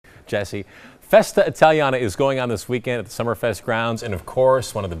Jesse. Festa Italiana is going on this weekend at the Summerfest grounds, and of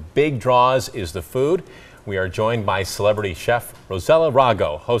course, one of the big draws is the food. We are joined by celebrity chef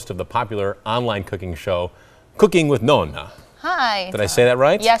Rossella, host of the popular online cooking show, Cooking with Nonna. Hi. Did I say that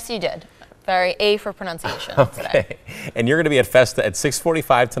right? Yes, you did. Very A for pronunciation today. And you're going to be at Festa at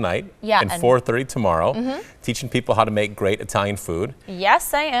 6:45 tonight and 4:30 tomorrow, teaching people how to make great Italian food.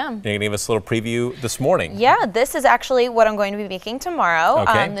 Yes, I am. You're going to give us a little preview this morning. Yeah, this is actually what I'm going to be making tomorrow.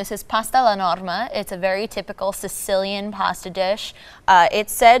 Okay. This is pasta alla Norma. It's a very typical Sicilian pasta dish.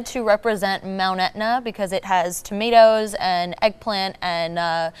 It's said to represent Mount Etna because it has tomatoes and eggplant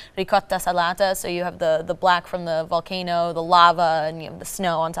and ricotta salata. So you have the black from the volcano, the lava, and you have the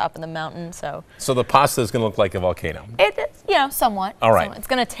snow on top of the mountain. So the pasta is going to look like a volcano. It's, you know, somewhat. All right. Somewhat. It's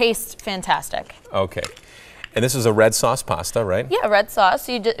going to taste fantastic. Okay. And this is a red sauce pasta, right? Yeah, red sauce.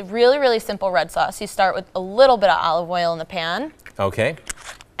 So you do really, really simple red sauce. You start with a little bit of olive oil in the pan. Okay.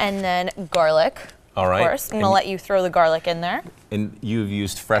 And then garlic. All right. Of course. I'm going to let you throw the garlic in there. And you've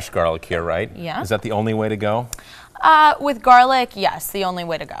used fresh garlic here, right? Yeah. Is that the only way to go? With garlic, yes, the only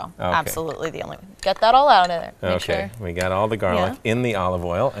way to go. Okay. Absolutely the only way. Get that all out of there. Make sure. We got all the garlic in the olive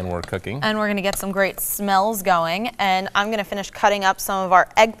oil, and we're cooking. And we're going to get some great smells going. And I'm going to finish cutting up some of our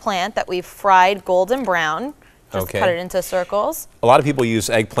eggplant that we've fried golden brown. Just cut it into circles. A lot of people use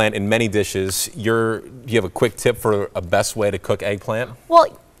eggplant in many dishes. Do you have a quick tip for a best way to cook eggplant?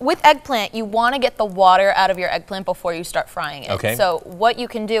 Well, with eggplant, you want to get the water out of your eggplant before you start frying it. Okay. So what you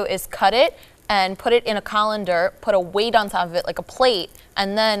can do is cut it and put it in a colander, put a weight on top of it like a plate,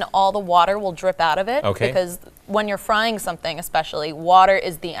 and then all the water will drip out of it. Okay. Because when you're frying something especially, water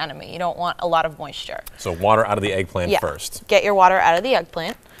is the enemy. You don't want a lot of moisture. So water out of the eggplant first. Get your water out of the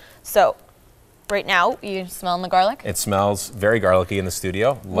eggplant. So right now, you smelling the garlic? It smells very garlicky in the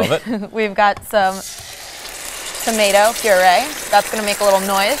studio. Love it. We've got some tomato puree. That's going to make a little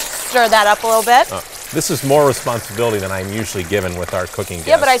noise. Stir that up a little bit. This is more responsibility than I'm usually given with our cooking guests.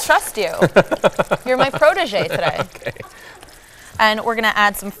 Yeah, but I trust you. You're my protege today. Okay. And we're going to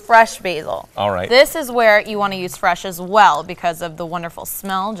add some fresh basil. All right. This is where you want to use fresh as well because of the wonderful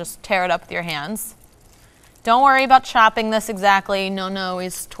smell. Just tear it up with your hands. Don't worry about chopping this exactly. Nonna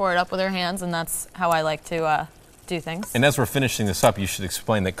always tore it up with her hands, and that's how I like to do things. And as we're finishing this up, you should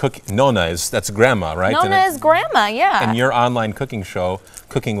explain that Nonna that's grandma, right? Nonna is grandma, yeah. And your online cooking show,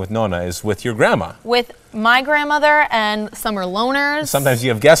 Cooking with Nonna, is with your grandma. With my grandmother and summer loners. Sometimes you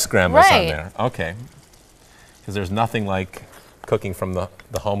have guest grandmas on there. Okay. Because there's nothing like cooking from the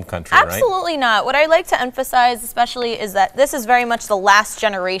home country, right? Absolutely not. What I like to emphasize especially is that this is very much the last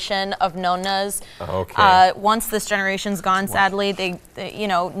generation of nonnas. Okay. Once this generation's gone, sadly, they you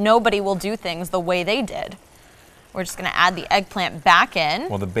know, nobody will do things the way they did. We're just going to add the eggplant back in.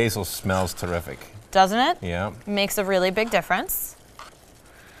 Well, the basil smells terrific. Doesn't it? Yeah. Makes a really big difference.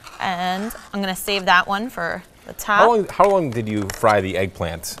 And I'm going to save that one for the top. How long did you fry the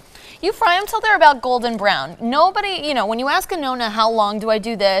eggplant? You fry them till they're about golden brown. Nobody, you know, when you ask a Nonna how long do I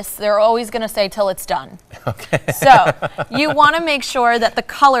do this, they're always going to say till it's done. Okay. So you want to make sure that the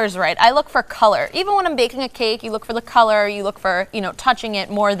color's right. I look for color. Even when I'm baking a cake, you look for the color. You look for, you know, touching it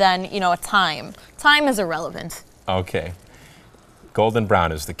more than, you know, a time. Time is irrelevant. Okay. Golden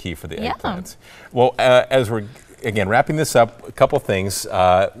brown is the key for the eggplant. Well, as we're, again, wrapping this up, a couple things.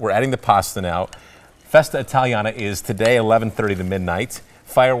 We're adding the pasta now. Festa Italiana is today 11:30 to midnight.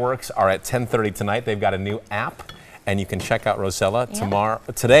 Fireworks are at 10:30 tonight. They've got a new app, and you can check out Rossella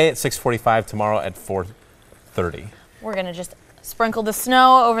today at 6:45, tomorrow at 4:30. We're going to just sprinkle the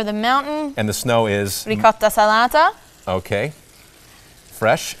snow over the mountain. And the snow is? Ricotta salata. Okay.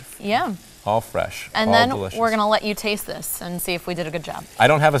 Fresh? Yeah. All fresh. And all then delicious. we're going to let you taste this and see if we did a good job. I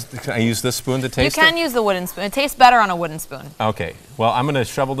don't have can I use this spoon to taste it? You can use the wooden spoon. It tastes better on a wooden spoon. Okay. Well, I'm going to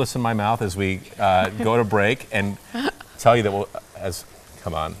shovel this in my mouth as we go to break and tell you that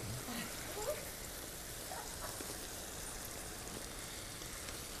come on.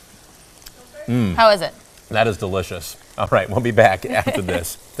 How is it? That is delicious. All right, we'll be back after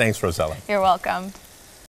this. Thanks, Rossella. You're welcome.